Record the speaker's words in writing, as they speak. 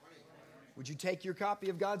Would you take your copy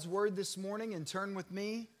of God's Word this morning and turn with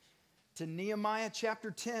me to Nehemiah chapter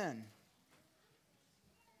 10.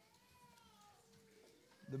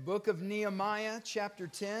 The book of Nehemiah chapter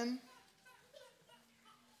 10.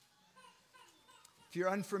 If you're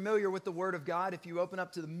unfamiliar with the Word of God, if you open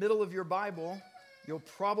up to the middle of your Bible, you'll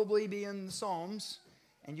probably be in the Psalms,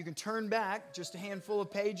 and you can turn back just a handful of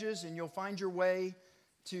pages and you'll find your way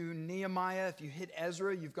to Nehemiah. If you hit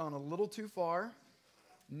Ezra, you've gone a little too far.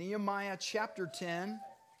 Nehemiah chapter 10.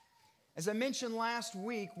 As I mentioned last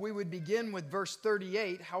week, we would begin with verse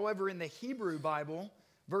 38. However, in the Hebrew Bible,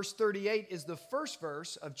 verse 38 is the first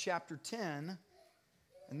verse of chapter 10,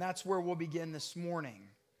 and that's where we'll begin this morning.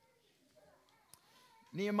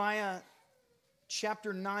 Nehemiah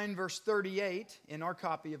chapter 9, verse 38 in our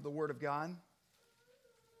copy of the Word of God.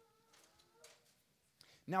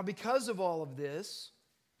 Now, because of all of this,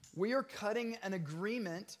 we are cutting an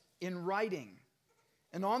agreement in writing.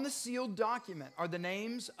 And on the sealed document are the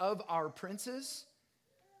names of our princes,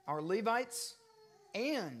 our Levites,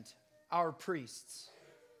 and our priests.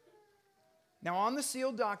 Now on the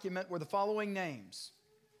sealed document were the following names: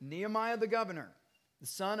 Nehemiah the governor, the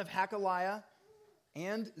son of Hakaliah,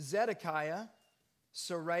 and Zedekiah,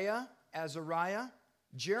 Seraiah, Azariah,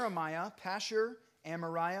 Jeremiah, Pashur,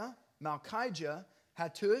 Amariah, Malchijah,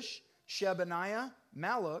 Hattush, Shebaniah,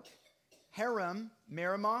 Malluch, Haram,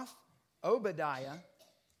 Meremoth, Obadiah,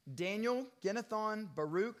 Daniel, Ginnethon,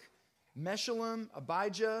 Baruch, Meshullam,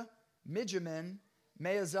 Abijah, Mijamin,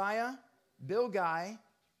 Maaziah, Bilgai,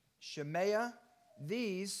 Shemaiah.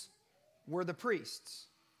 These were the priests.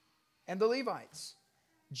 And the Levites: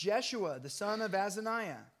 Jeshua, the son of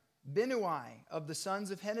Azaniah, Binnui of the sons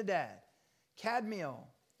of Henadad, Kadmiel,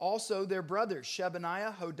 also their brothers,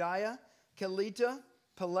 Shebaniah, Hodiah, Kelita,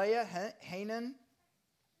 Pelaiah, Hanan,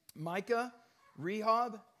 Micah,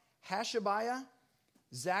 Rehob, Hashabiah,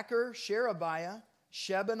 Zachar, Sherebiah,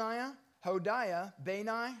 Shebaniah, Hodiah,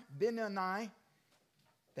 Bani, Benani,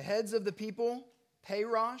 the heads of the people: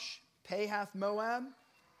 Parosh, Pahath Moab,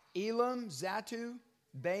 Elam, Zatu,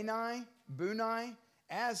 Bani, Bunai,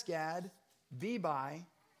 Asgad, Bebai,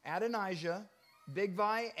 Adonijah,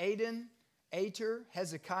 Bigvai, Aden, Ater,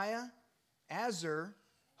 Hezekiah, Azur,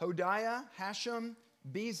 Hodiah, Hashem,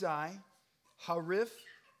 Bezai, Hariph,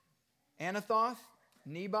 Anathoth,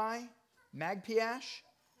 Nebai, Magpiash,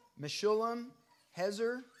 Meshullam,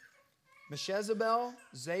 Hezer, Meshezabel,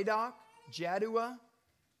 Zadok, Jaddua,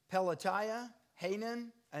 Pelatiah,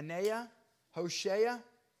 Hanan, Anaiah, Hoshea,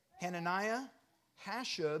 Hananiah,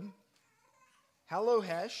 Hashub,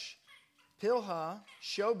 Halohesh, Pilha,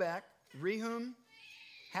 Shobek, Rehum,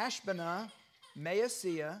 Hashbanah,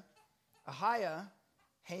 Maaseiah, Ahiah,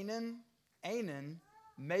 Hanan, Anan,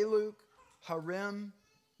 Maluk, Harim,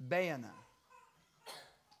 Baanah.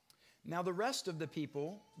 Now the rest of the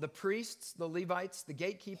people, the priests, the Levites, the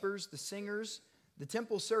gatekeepers, the singers, the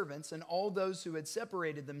temple servants, and all those who had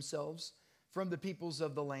separated themselves from the peoples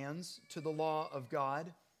of the lands to the law of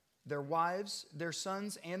God, their wives, their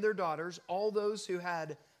sons, and their daughters, all those who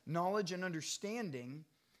had knowledge and understanding,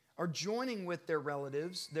 are joining with their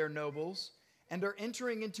relatives, their nobles, and are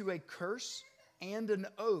entering into a curse and an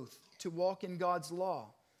oath to walk in God's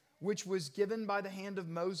law, which was given by the hand of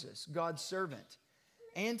Moses, God's servant,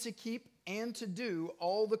 and to keep and to do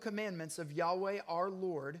all the commandments of Yahweh our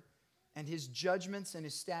Lord, and his judgments and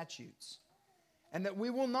his statutes, and that we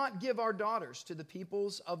will not give our daughters to the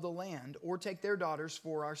peoples of the land or take their daughters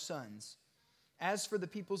for our sons. As for the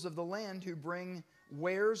peoples of the land who bring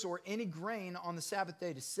wares or any grain on the Sabbath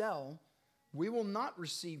day to sell, we will not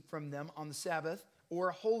receive from them on the Sabbath or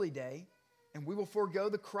a holy day, and we will forego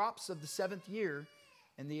the crops of the seventh year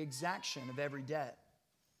and the exaction of every debt.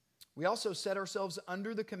 We also set ourselves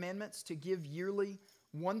under the commandments to give yearly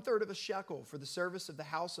 1/3 of a shekel for the service of the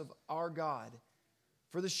house of our God,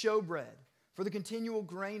 for the showbread, for the continual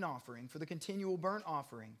grain offering, for the continual burnt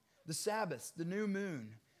offering, the Sabbaths, the new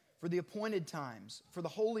moon, for the appointed times, for the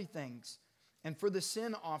holy things, and for the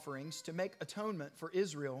sin offerings to make atonement for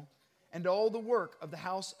Israel, and all the work of the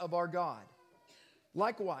house of our God.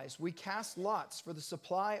 Likewise, we cast lots for the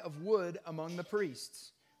supply of wood among the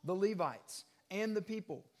priests, the Levites, and the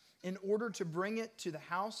people, in order to bring it to the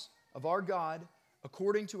house of our God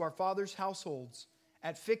according to our fathers' households,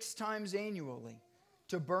 at fixed times annually,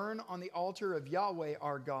 to burn on the altar of Yahweh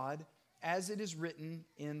our God, as it is written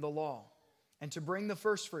in the law, and to bring the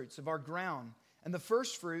firstfruits of our ground and the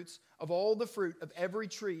firstfruits of all the fruit of every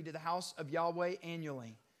tree to the house of Yahweh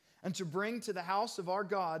annually, and to bring to the house of our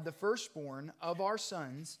God the firstborn of our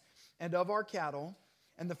sons and of our cattle,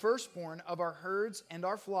 and the firstborn of our herds and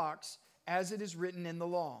our flocks, as it is written in the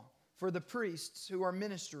law, for the priests who are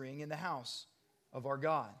ministering in the house of our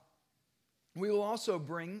God. We will also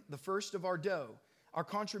bring the first of our dough, our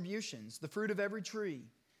contributions, the fruit of every tree,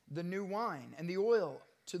 the new wine, and the oil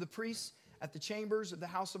to the priests at the chambers of the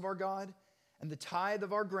house of our God, and the tithe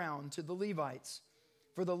of our ground to the Levites.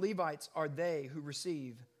 For the Levites are they who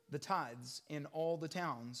receive the tithes in all the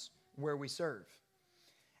towns where we serve.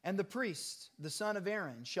 And the priest, the son of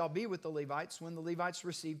Aaron, shall be with the Levites when the Levites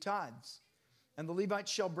receive tithes. And the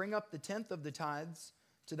Levites shall bring up the tenth of the tithes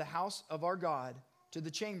to the house of our God, to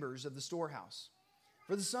the chambers of the storehouse.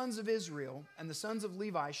 For the sons of Israel and the sons of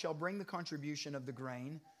Levi shall bring the contribution of the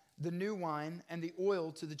grain, the new wine, and the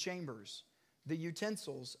oil to the chambers. The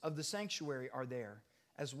utensils of the sanctuary are there,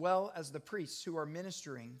 as well as the priests who are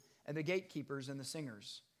ministering, and the gatekeepers and the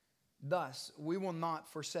singers. Thus we will not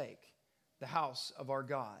forsake the house of our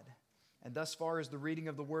God. And thus far is the reading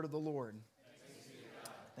of the word of the Lord.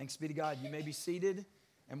 Thanks be to God. You may be seated,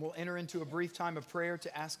 and we'll enter into a brief time of prayer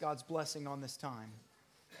to ask God's blessing on this time.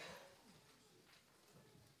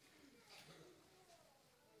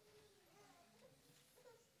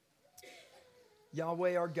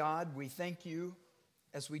 Yahweh our God, we thank you,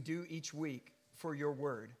 as we do each week, for your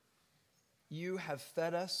word. You have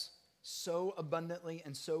fed us so abundantly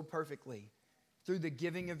and so perfectly through the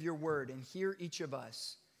giving of your word. And here each of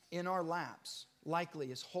us in our laps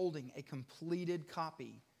likely is holding a completed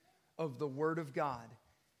copy of the word of God,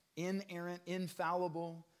 inerrant,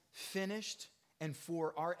 infallible, finished, and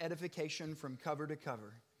for our edification from cover to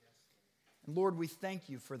cover. And Lord, we thank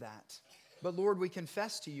you for that. But Lord, we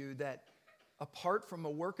confess to you that apart from a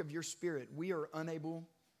work of your Spirit, we are unable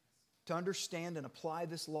to understand and apply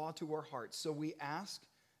this law to our hearts. So we ask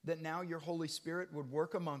that now your Holy Spirit would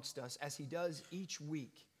work amongst us as he does each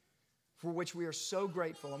week, for which we are so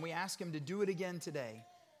grateful. And we ask him to do it again today,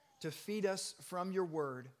 to feed us from your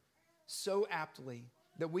word so aptly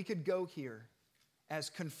that we could go here as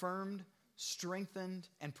confirmed, strengthened,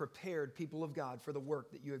 and prepared people of God for the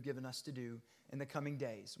work that you have given us to do in the coming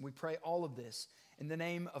days. We pray all of this in the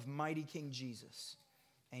name of mighty King Jesus.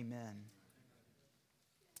 Amen.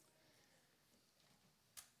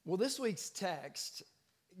 Well, this week's text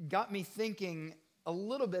got me thinking a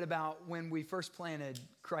little bit about when we first planted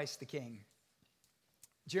Christ the King.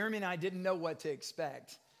 Jeremy and I didn't know what to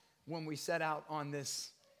expect when we set out on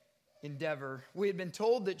this endeavor. We had been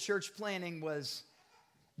told that church planting was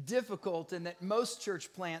difficult and that most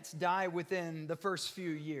church plants die within the first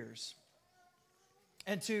few years.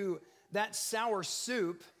 And to that sour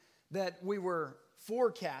soup that we were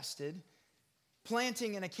forecasted,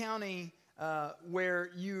 planting in a county where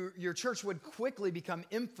your church would quickly become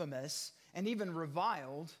infamous and even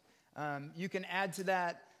reviled, you can add to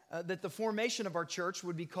that that the formation of our church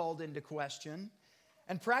would be called into question.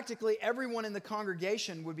 And practically everyone in the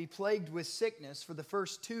congregation would be plagued with sickness for the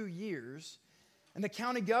first 2 years. And the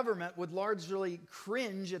county government would largely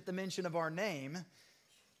cringe at the mention of our name.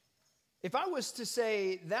 If I was to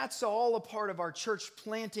say that's all a part of our church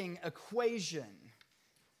planting equation,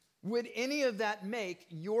 would any of that make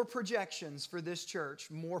your projections for this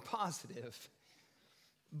church more positive?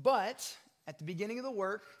 But at the beginning of the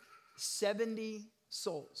work, 70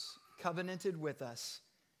 souls covenanted with us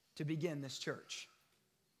to begin this church.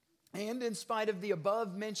 And in spite of the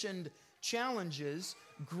above-mentioned challenges,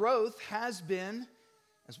 growth has been,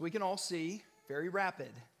 as we can all see, very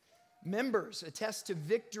rapid. Members attest to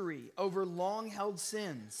victory over long-held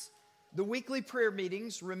sins. The weekly prayer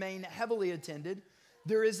meetings remain heavily attended.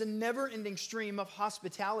 There is a never-ending stream of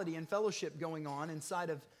hospitality and fellowship going on inside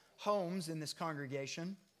of homes in this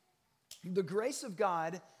congregation. The grace of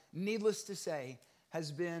God, needless to say,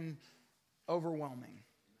 has been overwhelming.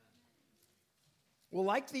 Well,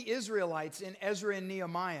 like the Israelites in Ezra and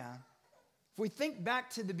Nehemiah, if we think back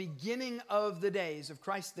to the beginning of the days of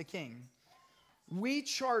Christ the King, we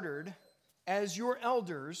chartered as your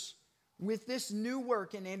elders with this new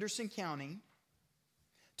work in Anderson County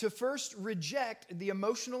to first reject the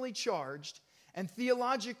emotionally charged and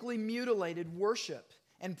theologically mutilated worship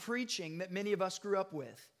and preaching that many of us grew up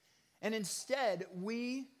with. And instead,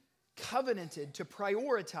 we covenanted to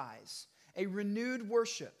prioritize a renewed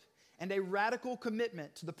worship and a radical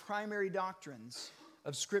commitment to the primary doctrines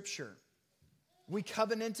of Scripture. We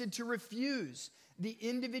covenanted to refuse the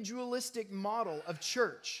individualistic model of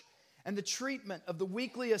church and the treatment of the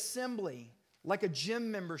weekly assembly like a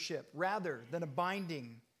gym membership rather than a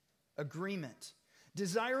binding agreement,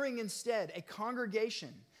 desiring instead a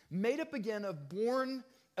congregation made up again of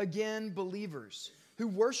born-again believers who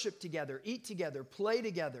worship together, eat together, play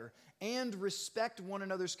together, and respect one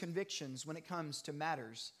another's convictions when it comes to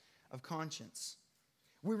matters of conscience.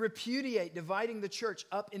 We repudiate dividing the church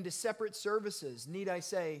up into separate services, need I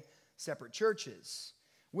say, separate churches.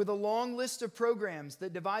 with a long list of programs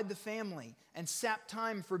that divide the family and sap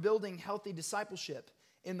time for building healthy discipleship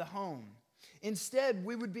in the home. Instead,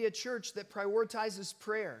 we would be a church that prioritizes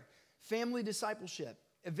prayer, family discipleship,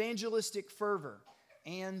 evangelistic fervor,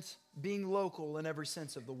 and being local in every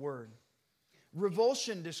sense of the word.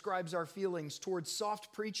 Revulsion describes our feelings towards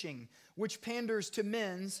soft preaching, which panders to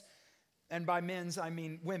men's, and by men's I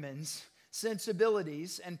mean women's,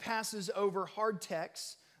 sensibilities and passes over hard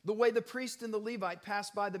texts, the way the priest and the Levite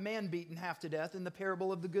passed by the man beaten half to death in the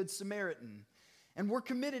parable of the Good Samaritan. And we're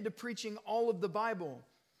committed to preaching all of the Bible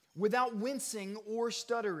without wincing or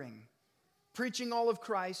stuttering, preaching all of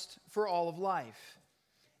Christ for all of life.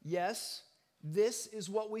 Yes, this is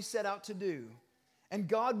what we set out to do. And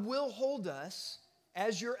God will hold us,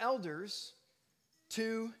 as your elders,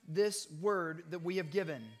 to this word that we have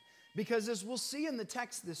given. Because as we'll see in the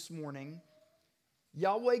text this morning,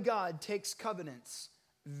 Yahweh God takes covenants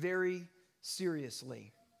very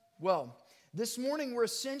seriously. Well, this morning we're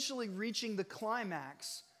essentially reaching the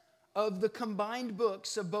climax of the combined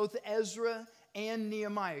books of both Ezra and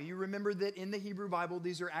Nehemiah. You remember that in the Hebrew Bible,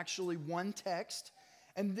 these are actually one text.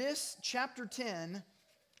 And this chapter 10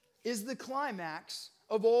 is the climax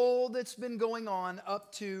of all that's been going on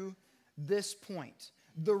up to this point.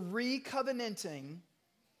 The recovenanting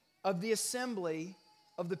of the assembly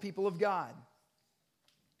of the people of God.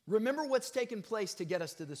 Remember what's taken place to get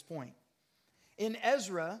us to this point. In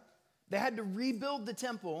Ezra, they had to rebuild the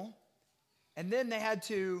temple, and then they had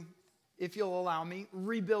to, if you'll allow me,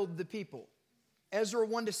 rebuild the people. Ezra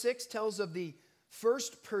 1-6 tells of the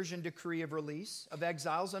first Persian decree of release of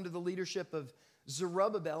exiles under the leadership of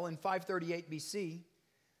Zerubbabel in 538 BC.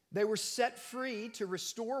 They were set free to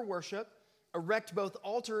restore worship, erect both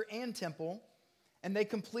altar and temple, and they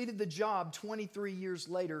completed the job 23 years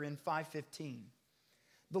later in 515.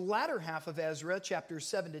 The latter half of Ezra, chapters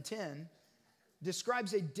 7-10,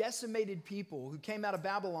 describes a decimated people who came out of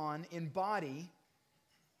Babylon in body,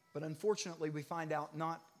 but unfortunately we find out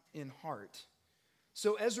not in heart.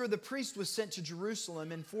 So Ezra the priest was sent to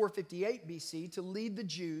Jerusalem in 458 BC to lead the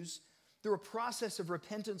Jews through a process of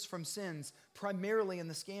repentance from sins, primarily in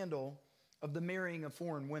the scandal of the marrying of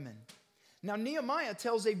foreign women. Now Nehemiah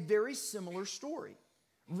tells a very similar story.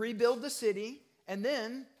 Rebuild the city and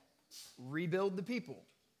then rebuild the people.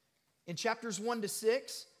 In chapters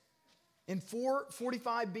 1-6, in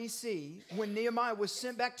 445 BC, when Nehemiah was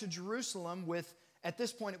sent back to Jerusalem with, at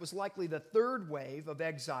this point it was likely the third wave of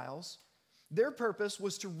exiles, their purpose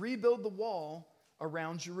was to rebuild the wall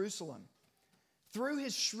around Jerusalem. Through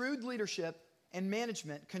his shrewd leadership and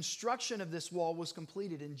management, construction of this wall was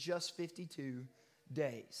completed in just 52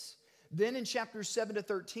 days. Then in chapters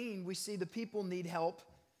 7-13, we see the people need help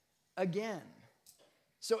again.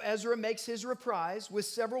 So Ezra makes his reprise with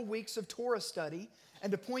several weeks of Torah study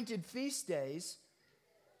and appointed feast days,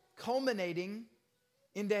 culminating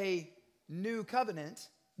in a new covenant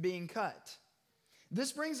being cut.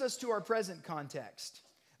 This brings us to our present context.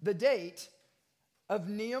 The date of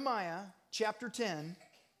Nehemiah chapter 10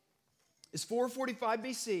 is 445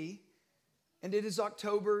 BC, and it is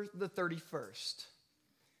October the 31st.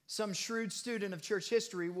 Some shrewd student of church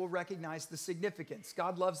history will recognize the significance.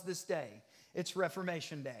 God loves this day. It's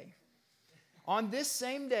Reformation Day. On this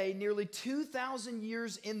same day, nearly 2,000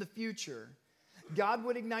 years in the future, God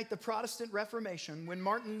would ignite the Protestant Reformation when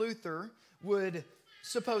Martin Luther would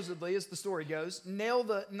supposedly, as the story goes, nail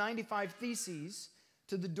the 95 Theses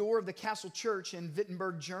to the door of the Castle Church in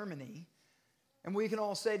Wittenberg, Germany. And we can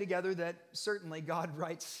all say together that certainly God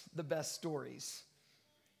writes the best stories.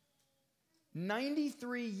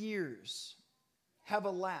 93 years have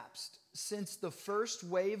elapsed since the first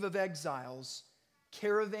wave of exiles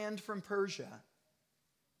caravanned from Persia.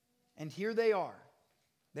 And here they are.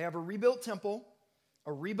 They have a rebuilt temple,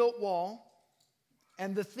 a rebuilt wall,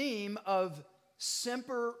 and the theme of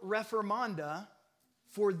Semper Reformanda,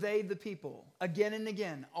 for they the people. Again and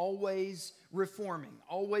again, always reforming,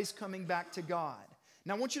 always coming back to God.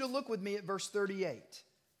 Now I want you to look with me at verse 38.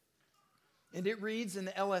 And it reads in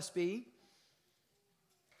the LSB,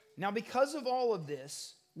 "Now because of all of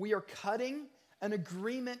this, we are cutting an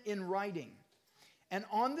agreement in writing. And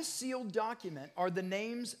on the sealed document are the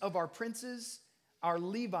names of our princes, our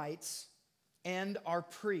Levites, and our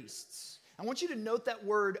priests." I want you to note that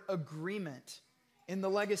word agreement in the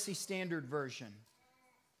Legacy Standard Version.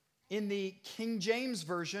 In the King James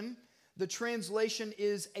Version, the translation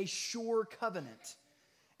is a sure covenant.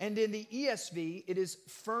 And in the ESV, it is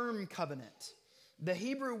firm covenant. The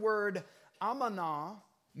Hebrew word amanah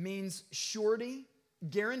means surety,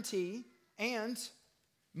 guarantee, and,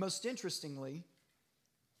 most interestingly,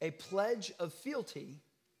 a pledge of fealty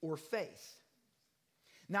or faith.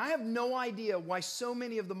 Now, I have no idea why so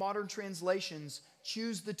many of the modern translations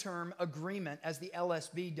choose the term agreement as the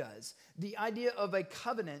LSB does. The idea of a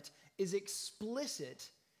covenant is explicit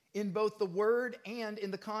in both the word and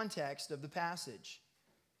in the context of the passage.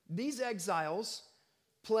 These exiles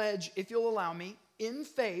pledge, if you'll allow me, in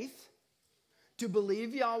faith to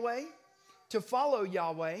believe Yahweh, to follow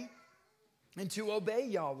Yahweh, and to obey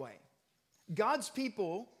Yahweh. God's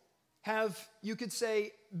people have, you could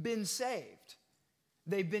say, been saved.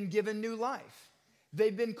 They've been given new life.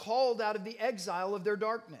 They've been called out of the exile of their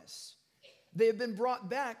darkness. They have been brought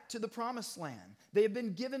back to the promised land. They have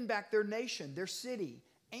been given back their nation, their city,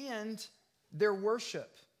 and their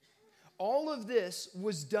worship. All of this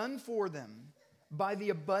was done for them by the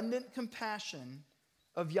abundant compassion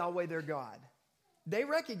of Yahweh their God. They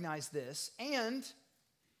recognize this, and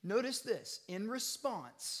notice this, in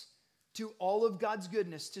response to all of God's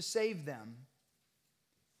goodness to save them,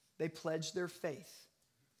 they pledged their faith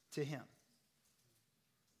to Him.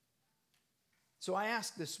 So I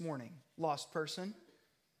ask this morning, lost person,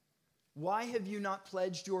 why have you not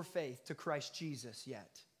pledged your faith to Christ Jesus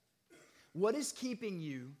yet? What is keeping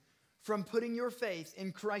you from putting your faith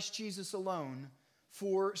in Christ Jesus alone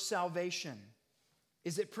for salvation?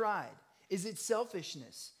 Is it pride? Is it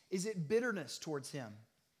selfishness? Is it bitterness towards Him?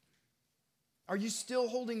 Are you still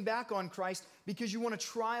holding back on Christ because you want to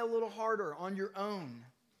try a little harder on your own?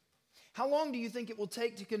 How long do you think it will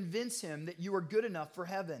take to convince Him that you are good enough for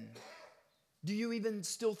heaven? Do you even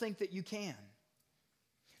still think that you can?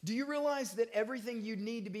 Do you realize that everything you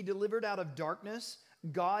need to be delivered out of darkness,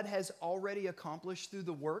 God has already accomplished through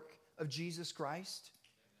the work of Jesus Christ?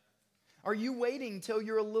 Are you waiting till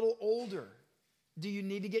you're a little older? Do you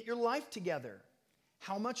need to get your life together?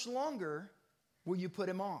 How much longer will you put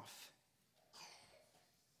Him off?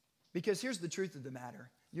 Because here's the truth of the matter.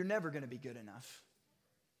 You're never going to be good enough.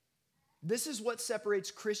 This is what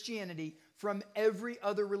separates Christianity from every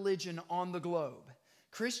other religion on the globe.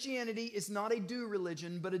 Christianity is not a do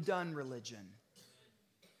religion, but a done religion.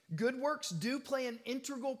 Good works do play an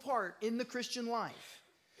integral part in the Christian life,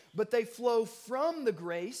 but they flow from the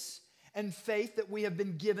grace and faith that we have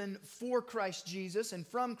been given for Christ Jesus and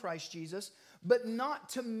from Christ Jesus, but not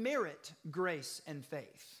to merit grace and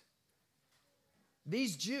faith.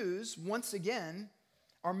 These Jews, once again,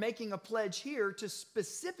 are making a pledge here to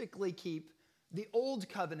specifically keep the old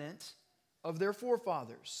covenant of their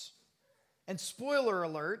forefathers. And spoiler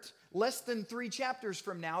alert, less than 3 chapters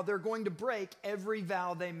from now, they're going to break every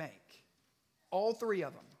vow they make. All 3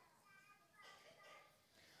 of them.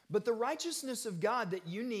 But the righteousness of God that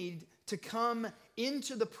you need to come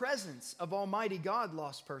into the presence of Almighty God,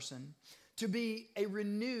 lost person, to be a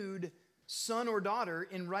renewed son or daughter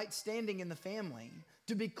in right standing in the family,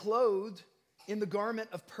 to be clothed in the garment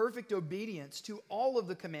of perfect obedience to all of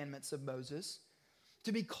the commandments of Moses,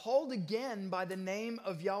 to be called again by the name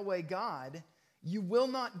of Yahweh God, you will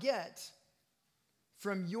not get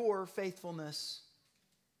from your faithfulness,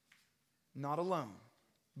 not alone,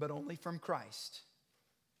 but only from Christ.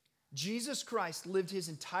 Jesus Christ lived His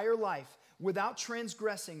entire life without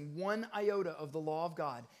transgressing one iota of the law of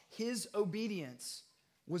God. His obedience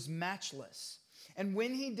was matchless. And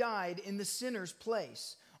when He died in the sinner's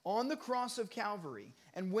place on the cross of Calvary,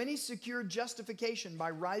 and when He secured justification by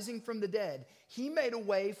rising from the dead, He made a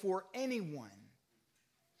way for anyone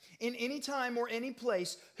in any time or any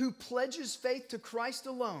place who pledges faith to Christ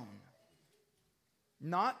alone,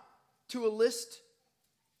 not to a list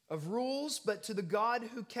of rules, but to the God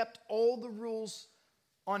who kept all the rules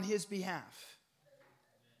on His behalf.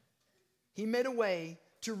 He made a way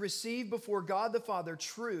to receive before God the Father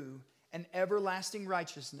true and everlasting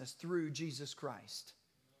righteousness through Jesus Christ.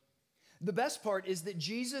 The best part is that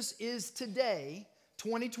Jesus is today,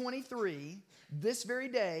 2023, this very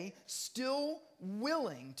day, still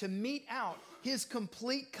willing to mete out His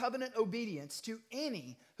complete covenant obedience to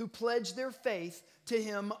any who pledge their faith to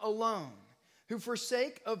Him alone, who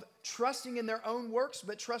forsake of trusting in their own works,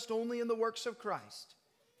 but trust only in the works of Christ.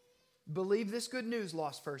 Believe this good news,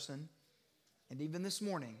 lost person, and even this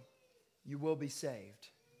morning, you will be saved.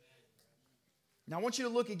 Now, I want you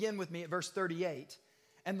to look again with me at verse 38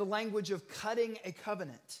 and the language of cutting a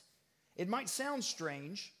covenant. It might sound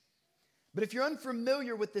strange, but if you're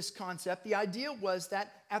unfamiliar with this concept, the idea was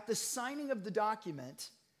that at the signing of the document,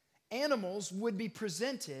 animals would be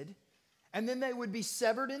presented, and then they would be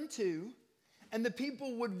severed in two, and the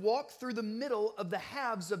people would walk through the middle of the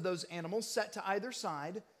halves of those animals set to either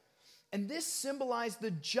side, and this symbolized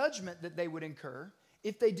the judgment that they would incur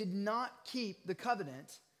if they did not keep the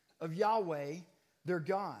covenant of Yahweh, their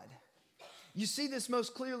God. You see this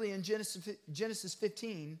most clearly in Genesis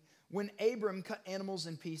 15, when Abram cut animals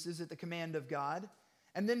in pieces at the command of God,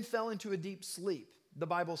 and then fell into a deep sleep. The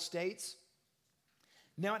Bible states,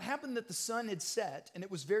 "Now it happened that the sun had set, and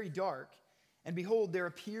it was very dark, and behold, there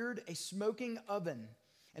appeared a smoking oven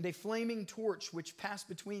and a flaming torch which passed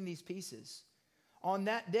between these pieces. On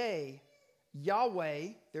that day,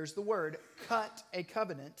 Yahweh," there's the word, "cut a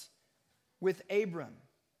covenant with Abram."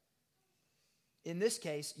 In this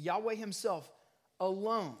case, Yahweh himself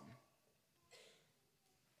alone.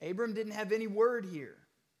 Abram didn't have any word here.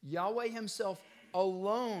 Yahweh himself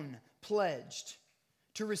alone pledged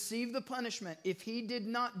to receive the punishment if he did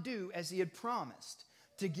not do as he had promised,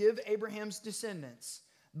 to give Abraham's descendants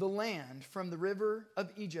the land from the river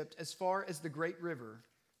of Egypt as far as the great river,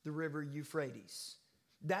 the river Euphrates.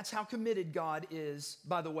 That's how committed God is,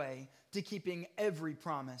 by the way, to keeping every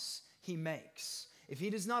promise he makes. If he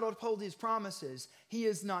does not uphold his promises, he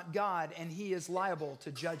is not God, and he is liable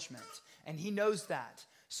to judgment. And he knows that.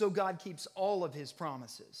 So God keeps all of his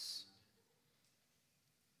promises.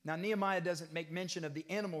 Now, Nehemiah doesn't make mention of the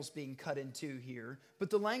animals being cut in two here, but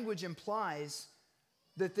the language implies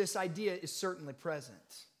that this idea is certainly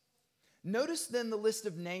present. Notice then the list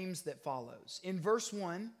of names that follows. In verse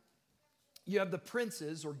 1, you have the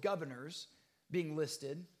princes or governors being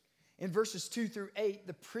listed. In verses 2 through 8,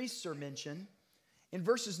 the priests are mentioned. In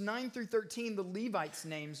verses 9 through 13, the Levites'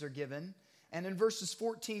 names are given. And in verses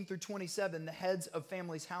 14 through 27, the heads of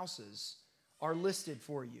families' houses are listed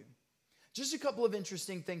for you. Just a couple of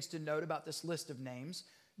interesting things to note about this list of names.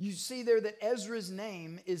 You see there that Ezra's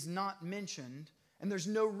name is not mentioned, and there's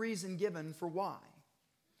no reason given for why.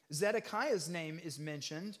 Zedekiah's name is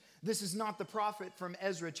mentioned. This is not the prophet from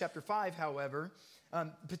Ezra chapter 5, however.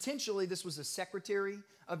 Potentially, this was a secretary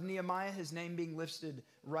of Nehemiah, his name being listed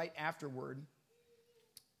right afterward.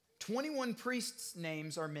 21 priests'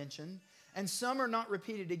 names are mentioned, and some are not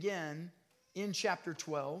repeated again in chapter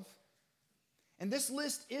 12. And this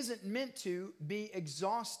list isn't meant to be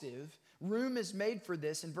exhaustive. Room is made for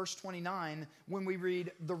this in verse 29 when we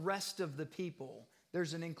read the rest of the people.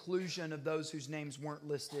 There's an inclusion of those whose names weren't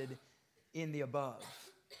listed in the above.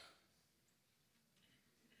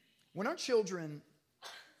 When our children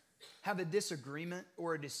have a disagreement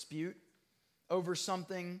or a dispute over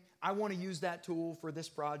something, I want to use that tool for this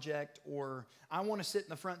project, or I want to sit in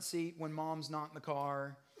the front seat when mom's not in the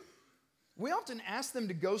car, we often ask them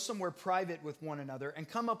to go somewhere private with one another and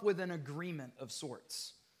come up with an agreement of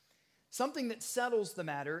sorts. Something that settles the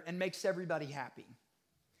matter and makes everybody happy.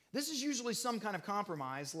 This is usually some kind of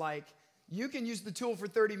compromise, like you can use the tool for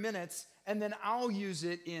 30 minutes and then I'll use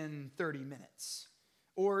it in 30 minutes.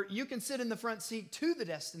 Or you can sit in the front seat to the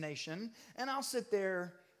destination and I'll sit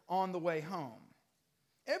there on the way home.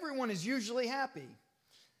 Everyone is usually happy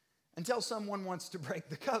until someone wants to break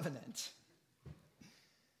the covenant.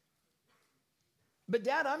 But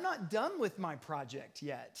Dad, I'm not done with my project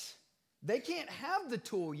yet. They can't have the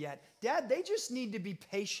tool yet. Dad, they just need to be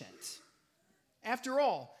patient. After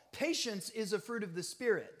all, patience is a fruit of the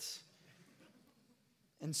Spirit.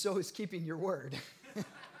 And so is keeping your word.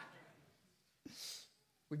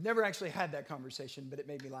 We've never actually had that conversation, but it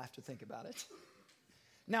made me laugh to think about it.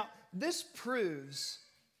 Now, this proves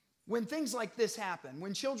when things like this happen,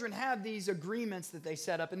 when children have these agreements that they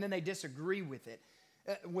set up and then they disagree with it,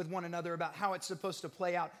 with one another about how it's supposed to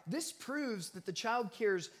play out, this proves that the child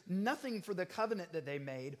cares nothing for the covenant that they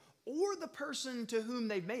made or the person to whom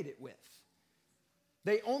they've made it with.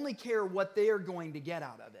 They only care what they are going to get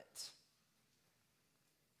out of it.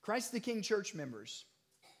 Christ the King church members,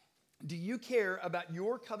 do you care about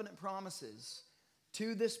your covenant promises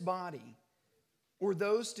to this body or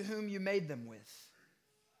those to whom you made them with?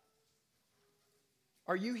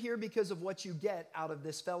 Are you here because of what you get out of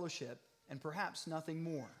this fellowship and perhaps nothing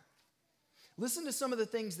more? Listen to some of the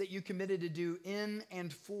things that you committed to do in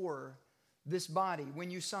and for this body when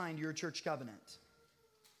you signed your church covenant.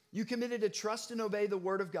 You committed to trust and obey the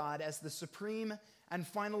Word of God as the supreme and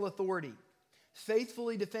final authority,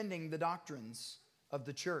 faithfully defending the doctrines of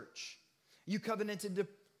the church. You covenanted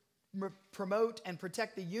to promote and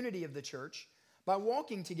protect the unity of the church by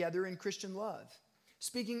walking together in Christian love,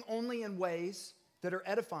 speaking only in ways that are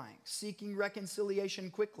edifying, seeking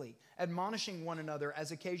reconciliation quickly, admonishing one another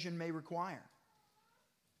as occasion may require.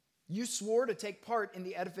 You swore to take part in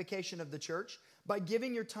the edification of the church by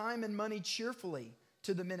giving your time and money cheerfully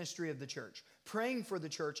to the ministry of the church, praying for the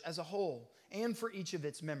church as a whole and for each of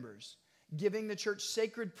its members, giving the church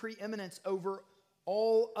sacred preeminence over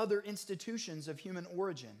all other institutions of human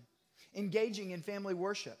origin, engaging in family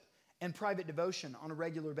worship and private devotion on a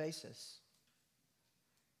regular basis.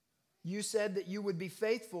 You said that you would be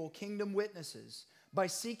faithful kingdom witnesses by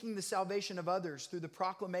seeking the salvation of others through the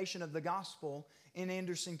proclamation of the gospel in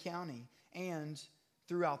Anderson County and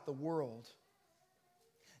throughout the world.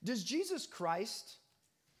 Does Jesus Christ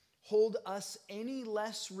hold us any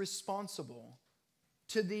less responsible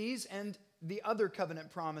to these and the other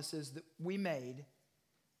covenant promises that we made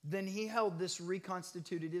than he held this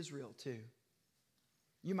reconstituted Israel to?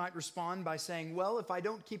 You might respond by saying, well, if I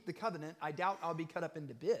don't keep the covenant, I doubt I'll be cut up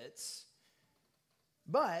into bits.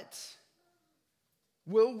 But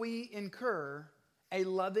will we incur a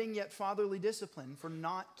loving yet fatherly discipline for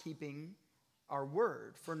not keeping our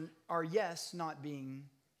word, for our yes not being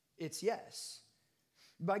its yes?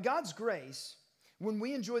 By God's grace, when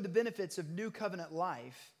we enjoy the benefits of new covenant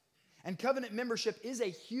life, and covenant membership is a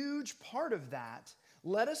huge part of that,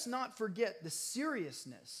 let us not forget the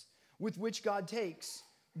seriousness with which God takes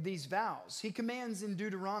these vows. He commands in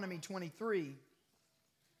Deuteronomy 23,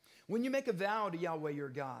 when you make a vow to Yahweh your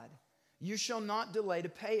God, you shall not delay to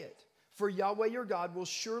pay it, for Yahweh your God will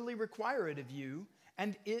surely require it of you,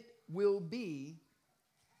 and it will be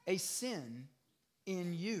a sin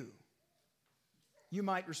in you. You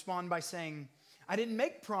might respond by saying, I didn't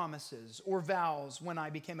make promises or vows when I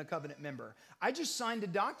became a covenant member. I just signed a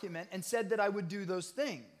document and said that I would do those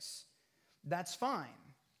things. That's fine.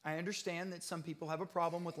 I understand that some people have a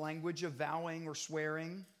problem with language of vowing or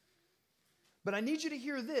swearing. But I need you to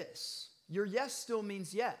hear this. Your yes still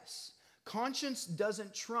means yes. Conscience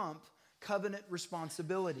doesn't trump covenant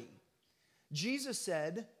responsibility. Jesus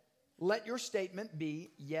said, let your statement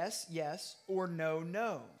be yes, yes, or no,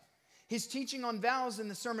 no. His teaching on vows in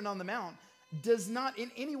the Sermon on the Mount does not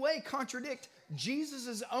in any way contradict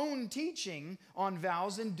Jesus' own teaching on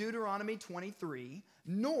vows in Deuteronomy 23,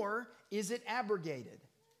 nor is it abrogated.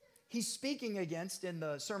 He's speaking against, in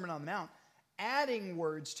the Sermon on the Mount, adding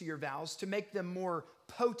words to your vows to make them more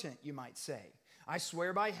potent, you might say. I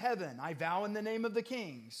swear by heaven, I vow in the name of the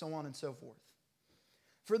king, so on and so forth.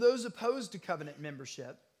 For those opposed to covenant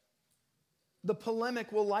membership, the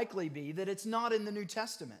polemic will likely be that it's not in the New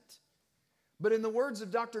Testament. But in the words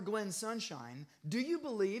of Dr. Glenn Sunshine, do you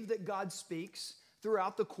believe that God speaks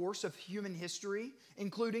throughout the course of human history,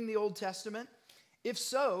 including the Old Testament? If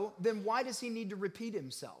so, then why does he need to repeat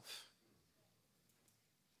himself?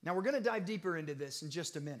 Now, we're going to dive deeper into this in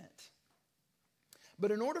just a minute.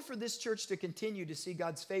 But in order for this church to continue to see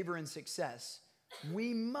God's favor and success,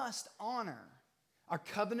 we must honor our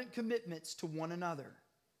covenant commitments to one another.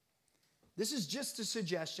 This is just a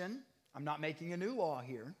suggestion. I'm not making a new law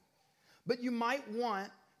here. But you might want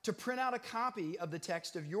to print out a copy of the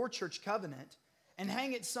text of your church covenant and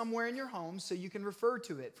hang it somewhere in your home so you can refer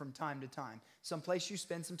to it from time to time. Someplace you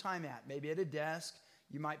spend some time at, maybe at a desk.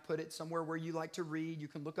 You might put it somewhere where you like to read. You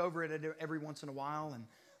can look over it every once in a while and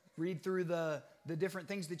read through the different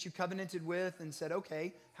things that you covenanted with and said,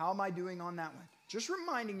 okay, how am I doing on that one? Just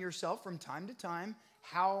reminding yourself from time to time,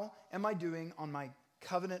 how am I doing on my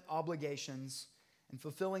covenant obligations and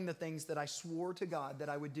fulfilling the things that I swore to God that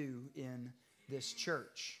I would do in this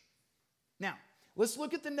church. Now, let's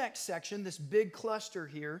look at the next section, this big cluster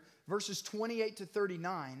here, verses 28 to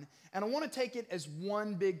 39, and I want to take it as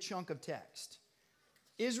one big chunk of text.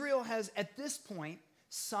 Israel has, at this point,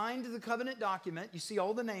 signed the covenant document. You see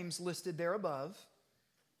all the names listed there above.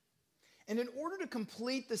 And in order to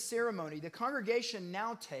complete the ceremony, the congregation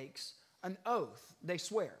now takes an oath. They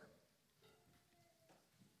swear.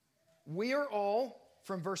 We are all,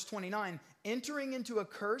 from verse 29, entering into a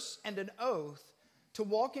curse and an oath to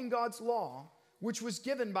walk in God's law, which was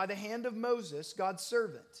given by the hand of Moses, God's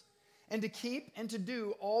servant, and to keep and to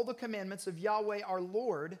do all the commandments of Yahweh our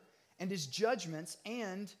Lord and his judgments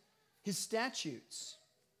and his statutes.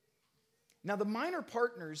 Now the minor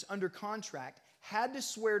partners under contract had to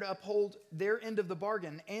swear to uphold their end of the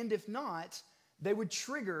bargain, and if not, they would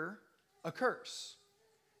trigger a curse.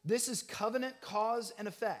 This is covenant cause and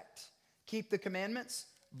effect. Keep the commandments,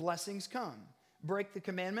 blessings come. Break the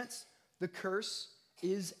commandments, the curse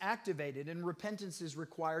is activated and repentance is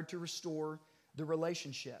required to restore the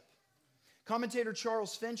relationship. Commentator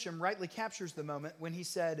Charles Fincham rightly captures the moment when he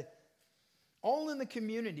said, all in the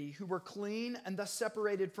community who were clean and thus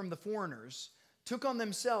separated from the foreigners took on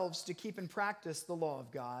themselves to keep and practice the law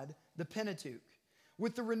of God, the Pentateuch.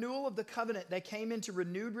 With the renewal of the covenant, they came into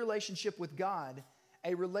renewed relationship with God,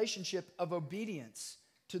 a relationship of obedience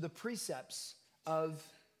to the precepts of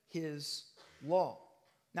his law.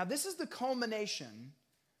 Now, this is the culmination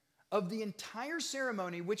of the entire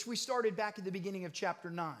ceremony, which we started back at the beginning of chapter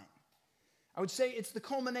 9. I would say it's the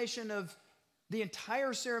culmination of the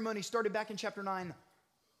entire ceremony started back in chapter 9,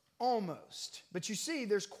 almost. But you see,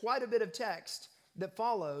 there's quite a bit of text that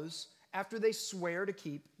follows after they swear to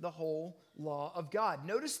keep the whole law of God.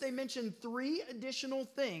 Notice they mention 3 additional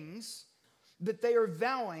things that they are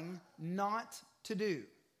vowing not to do.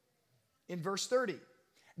 In verse 30,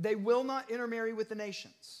 they will not intermarry with the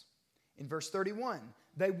nations. In verse 31,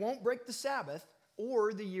 they won't break the Sabbath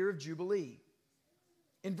or the year of Jubilee.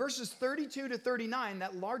 In verses 32 to 39,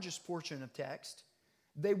 that largest portion of text,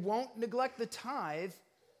 they won't neglect the tithe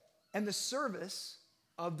and the service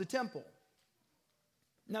of the temple.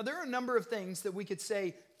 Now, there are a number of things that we could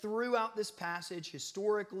say throughout this passage,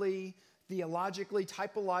 historically, theologically,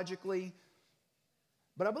 typologically.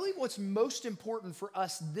 But I believe what's most important for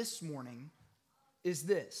us this morning is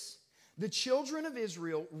this. The children of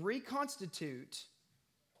Israel reconstitute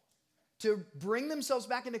to bring themselves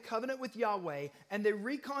back into covenant with Yahweh, and they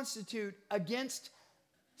reconstitute against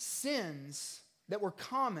sins that were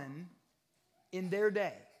common in their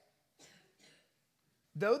day.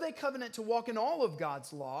 Though they covenant to walk in all of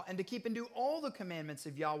God's law and to keep and do all the commandments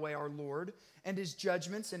of Yahweh our Lord and his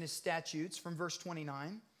judgments and his statutes, from verse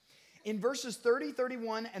 29, in verses 30,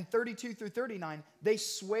 31, and 32 through 39, they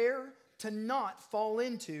swear to not fall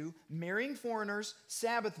into marrying foreigners,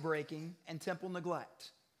 Sabbath breaking, and temple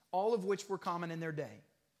neglect, all of which were common in their day.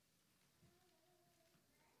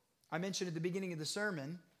 I mentioned at the beginning of the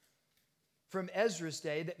sermon from Ezra's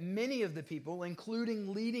day that many of the people,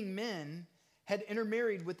 including leading men, had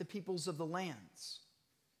intermarried with the peoples of the lands.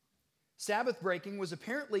 Sabbath breaking was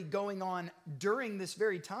apparently going on during this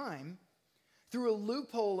very time through a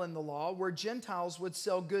loophole in the law where Gentiles would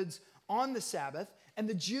sell goods on the Sabbath and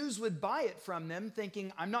the Jews would buy it from them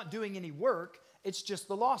thinking, I'm not doing any work, it's just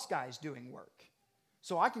the lost guy's doing work.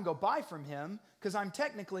 So I can go buy from him because I'm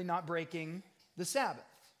technically not breaking the Sabbath.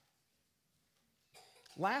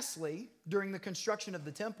 Lastly, during the construction of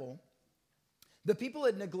the temple, the people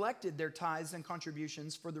had neglected their tithes and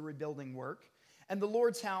contributions for the rebuilding work, and the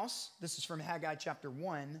Lord's house, this is from Haggai chapter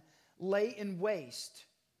 1, lay in waste,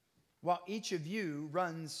 while each of you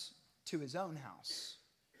runs to his own house.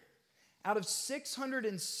 Out of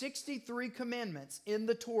 663 commandments in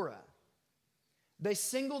the Torah, they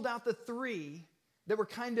singled out the 3 that were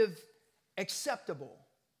kind of acceptable,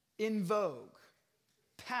 in vogue,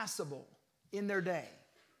 passable in their day.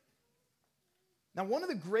 Now, one of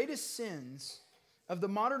the greatest sins of the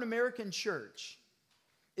modern American church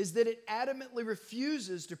is that it adamantly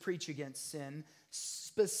refuses to preach against sin,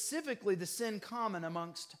 specifically the sin common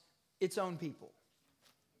amongst its own people.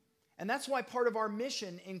 And that's why part of our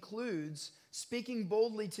mission includes speaking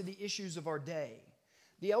boldly to the issues of our day.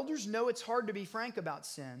 The elders know it's hard to be frank about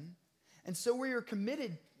sin, and so we have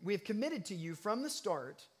committed to you from the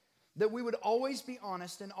start that we would always be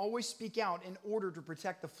honest and always speak out in order to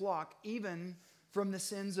protect the flock, even from the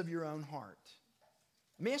sins of your own heart.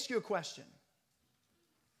 Let me ask you a question.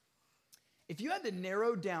 If you had to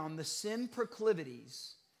narrow down the sin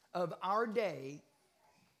proclivities of our day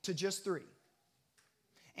to just 3,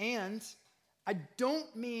 and I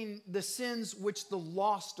don't mean the sins which the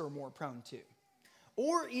lost are more prone to,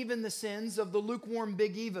 or even the sins of the lukewarm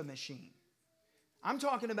Big Eva machine. I'm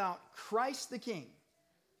talking about Christ the King.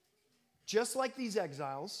 Just like these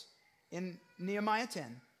exiles in Nehemiah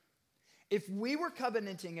 10, if we were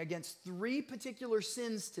covenanting against 3 particular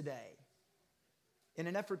sins today in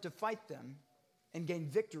an effort to fight them and gain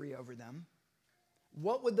victory over them,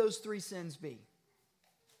 what would those 3 sins be?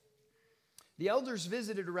 The elders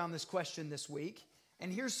visited around this question this week,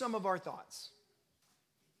 and here's some of our thoughts.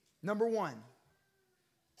 Number 1,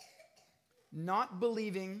 not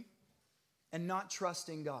believing and not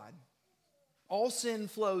trusting God. All sin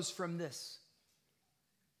flows from this.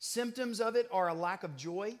 Symptoms of it are a lack of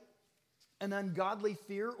joy, an ungodly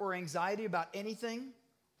fear or anxiety about anything,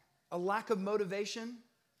 a lack of motivation.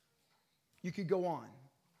 You could go on.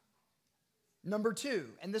 Number 2,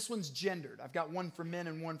 and this one's gendered. I've got one for men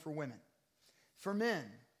and one for women. For men,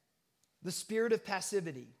 the spirit of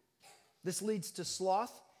passivity. This leads to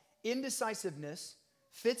sloth, indecisiveness,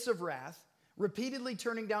 fits of wrath, repeatedly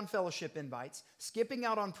turning down fellowship invites, skipping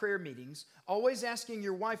out on prayer meetings, always asking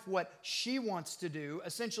your wife what she wants to do,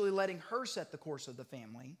 essentially letting her set the course of the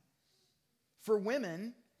family. For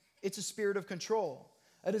women, it's a spirit of control,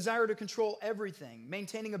 a desire to control everything,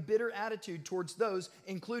 maintaining a bitter attitude towards those,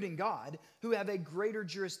 including God, who have a greater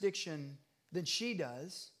jurisdiction than she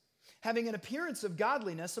does, having an appearance of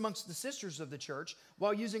godliness amongst the sisters of the church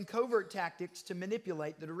while using covert tactics to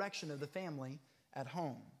manipulate the direction of the family at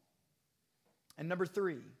home. And number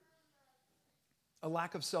 3, a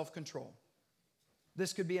lack of self-control.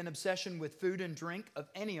 This could be an obsession with food and drink of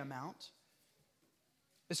any amount.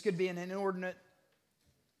 This could be an inordinate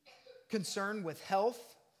concern with health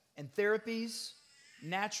and therapies,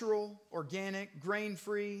 natural, organic,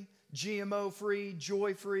 grain-free, GMO-free,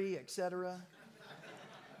 joy-free, etc.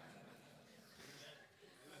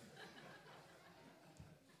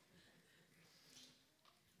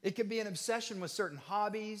 It could be an obsession with certain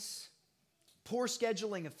hobbies, poor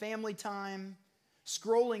scheduling of family time,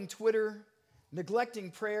 scrolling Twitter,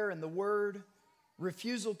 neglecting prayer and the Word,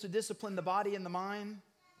 refusal to discipline the body and the mind,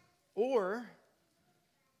 or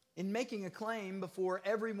in making a claim before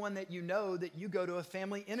everyone that you know that you go to a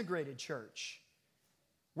family integrated church,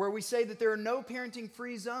 where we say that there are no parenting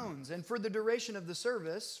free zones, and for the duration of the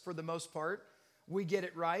service, for the most part, we get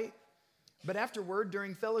it right. But afterward,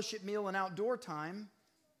 during fellowship meal and outdoor time,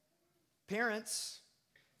 parents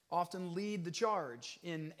often lead the charge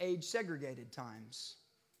in age-segregated times.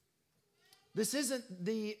 This isn't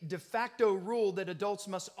the de facto rule that adults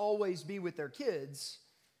must always be with their kids,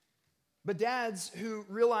 but dads who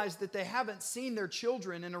realize that they haven't seen their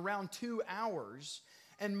children in around 2 hours,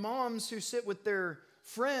 and moms who sit with their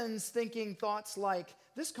friends thinking thoughts like,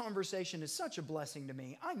 this conversation is such a blessing to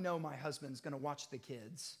me. I know my husband's going to watch the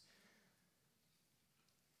kids.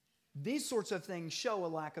 These sorts of things show a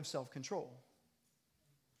lack of self-control.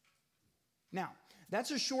 Now,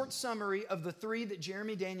 that's a short summary of the 3 that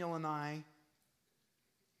Jeremy, Daniel, and I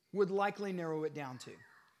would likely narrow it down to.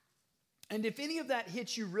 And if any of that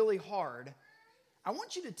hits you really hard, I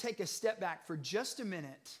want you to take a step back for just a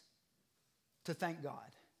minute to thank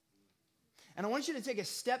God. And I want you to take a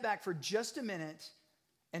step back for just a minute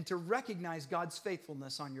and to recognize God's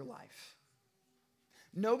faithfulness on your life.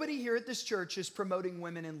 Nobody here at this church is promoting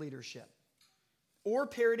women in leadership, or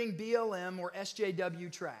parroting BLM or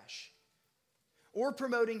SJW trash, or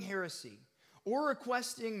promoting heresy, or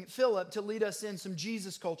requesting Philip to lead us in some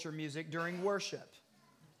Jesus culture music during worship.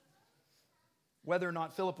 Whether or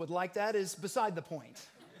not Philip would like that is beside the point.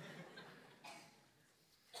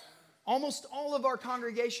 Almost all of our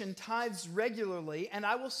congregation tithes regularly, and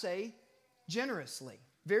I will say generously,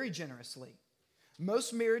 very generously.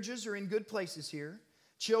 Most marriages are in good places here.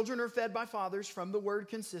 Children are fed by fathers from the Word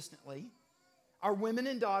consistently. Our women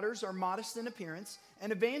and daughters are modest in appearance,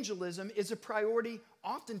 and evangelism is a priority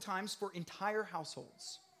oftentimes for entire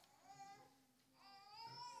households.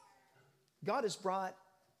 God has brought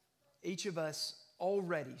each of us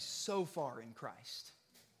already so far in Christ.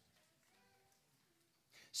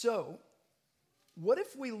 So, what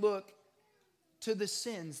if we look to the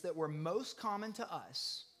sins that were most common to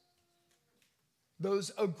us,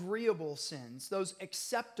 those agreeable sins, those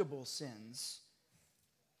acceptable sins,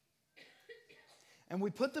 and we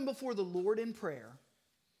put them before the Lord in prayer,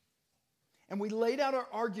 and we laid out our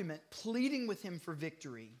argument pleading with Him for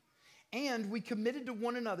victory, and we committed to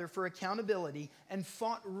one another for accountability and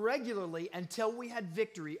fought regularly until we had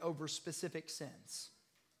victory over specific sins.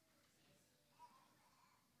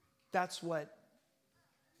 That's what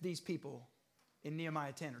these people in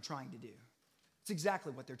Nehemiah 10 are trying to do. It's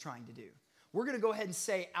exactly what they're trying to do. We're going to go ahead and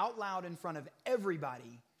say out loud in front of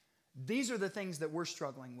everybody, these are the things that we're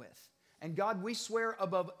struggling with. And God, we swear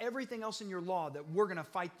above everything else in your law that we're going to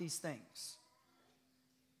fight these things.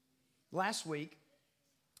 Last week,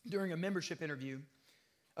 during a membership interview,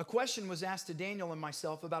 a question was asked to Daniel and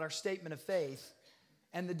myself about our statement of faith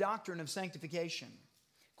and the doctrine of sanctification.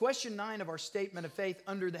 Question 9 of our statement of faith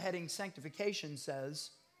under the heading sanctification says,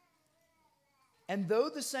 and though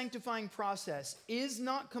the sanctifying process is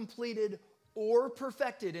not completed or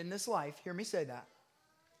perfected in this life, hear me say that,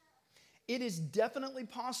 it is definitely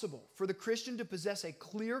possible for the Christian to possess a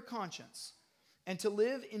clear conscience and to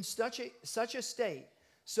live in such a state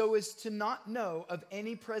so as to not know of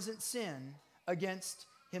any present sin against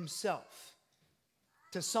himself.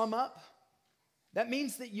 To sum up, that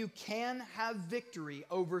means that you can have victory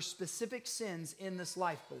over specific sins in this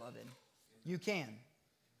life, beloved. You can.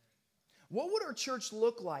 What would our church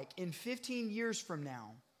look like in 15 years from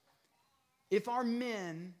now if our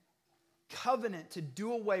men covenant to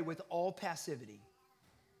do away with all passivity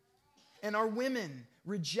and our women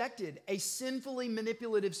rejected a sinfully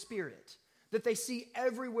manipulative spirit that they see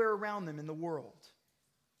everywhere around them in the world?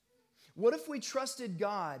 What if we trusted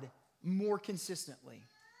God more consistently?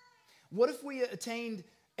 What if we attained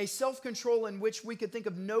a self-control in which we could think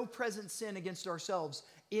of no present sin against ourselves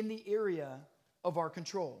in the area of our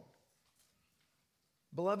control?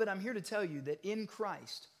 Beloved, I'm here to tell you that in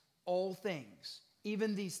Christ, all things,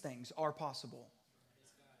 even these things, are possible.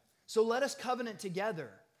 So let us covenant together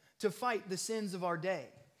to fight the sins of our day.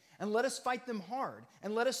 And let us fight them hard.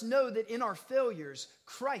 And let us know that in our failures,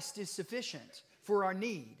 Christ is sufficient for our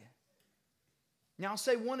need. Now, I'll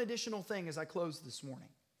say one additional thing as I close this morning.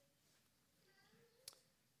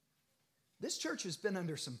 This church has been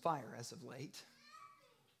under some fire as of late.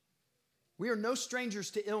 We are no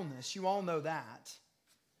strangers to illness. You all know that.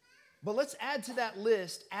 But let's add to that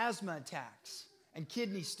list asthma attacks and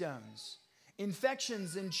kidney stones,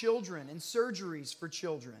 infections in children and surgeries for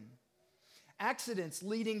children. accidents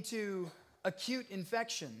leading to acute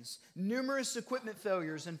infections, numerous equipment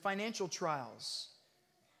failures and financial trials,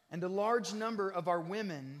 and a large number of our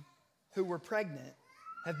women who were pregnant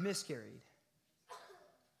have miscarried.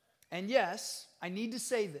 And yes, I need to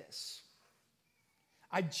say this.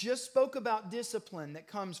 I just spoke about discipline that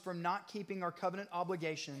comes from not keeping our covenant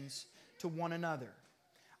obligations to one another.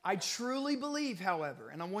 I truly believe, however,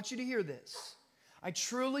 and I want you to hear this, I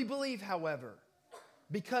truly believe, however,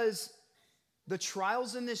 because the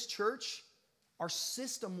trials in this church are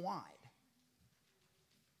system-wide.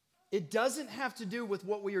 It doesn't have to do with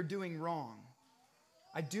what we are doing wrong.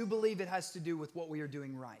 I do believe it has to do with what we are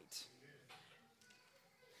doing right.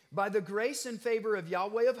 By the grace and favor of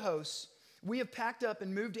Yahweh of hosts, we have packed up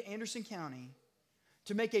and moved to Anderson County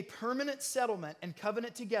to make a permanent settlement and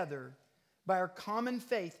covenant together by our common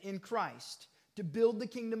faith in Christ to build the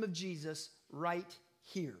kingdom of Jesus right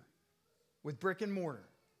here with brick and mortar.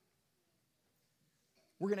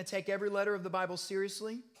 We're going to take every letter of the Bible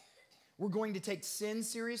seriously. We're going to take sin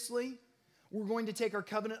seriously. We're going to take our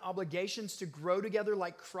covenant obligations to grow together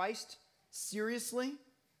like Christ seriously.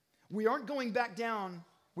 We aren't going to back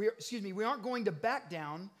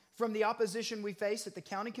down from the opposition we face at the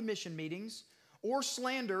county commission meetings or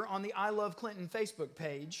slander on the I Love Clinton Facebook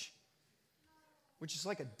page, which is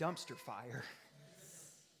like a dumpster fire.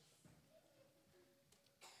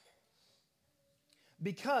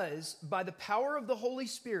 Because by the power of the Holy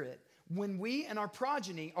Spirit, when we and our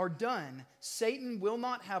progeny are done, Satan will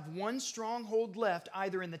not have one stronghold left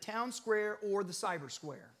either in the town square or the cyber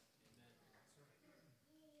square.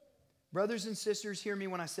 Brothers and sisters, hear me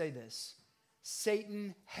when I say this.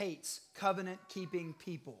 Satan hates covenant-keeping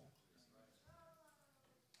people.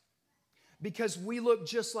 Because we look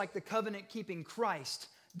just like the covenant-keeping Christ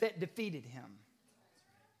that defeated him.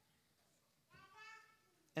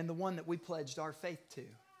 And the one that we pledged our faith to.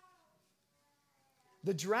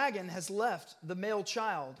 The dragon has left the male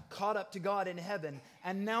child caught up to God in heaven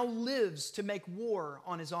and now lives to make war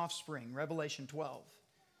on his offspring, Revelation 12.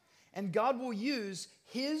 And God will use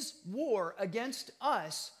his war against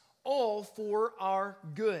us all for our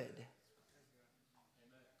good.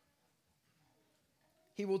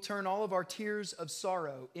 He will turn all of our tears of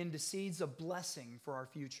sorrow into seeds of blessing for our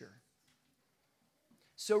future.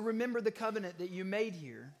 So remember the covenant that you made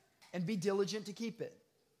here and be diligent to keep it.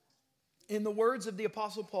 In the words of the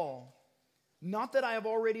Apostle Paul, not that I have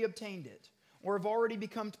already obtained it or have already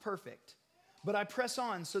become perfect, but I press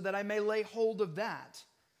on so that I may lay hold of that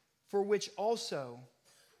for which also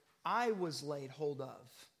I was laid hold of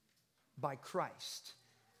by Christ.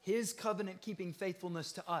 His covenant-keeping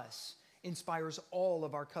faithfulness to us inspires all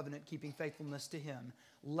of our covenant-keeping faithfulness to him.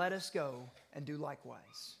 Let us go and do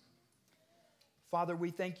likewise. Father,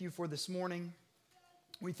 we thank you for this morning.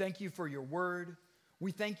 We thank you for your word.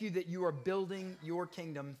 We thank you that you are building your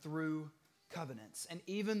kingdom through covenants. And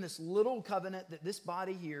even this little covenant that this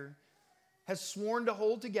body here has sworn to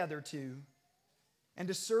hold together to and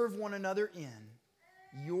to serve one another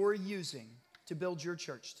in, you're using to build your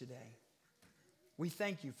church today. We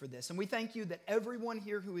thank you for this. And we thank you that everyone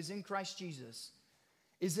here who is in Christ Jesus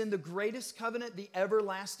is in the greatest covenant, the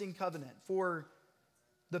everlasting covenant. For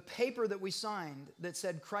the paper that we signed that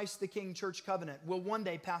said Christ the King Church Covenant will one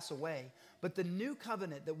day pass away. But the new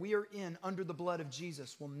covenant that we are in under the blood of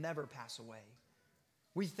Jesus will never pass away.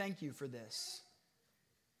 We thank you for this.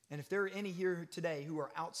 And if there are any here today who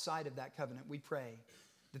are outside of that covenant, we pray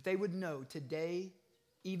that they would know today,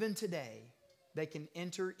 even today, they can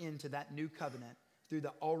enter into that new covenant through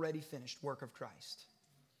the already finished work of Christ.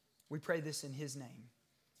 We pray this in his name.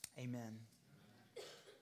 Amen.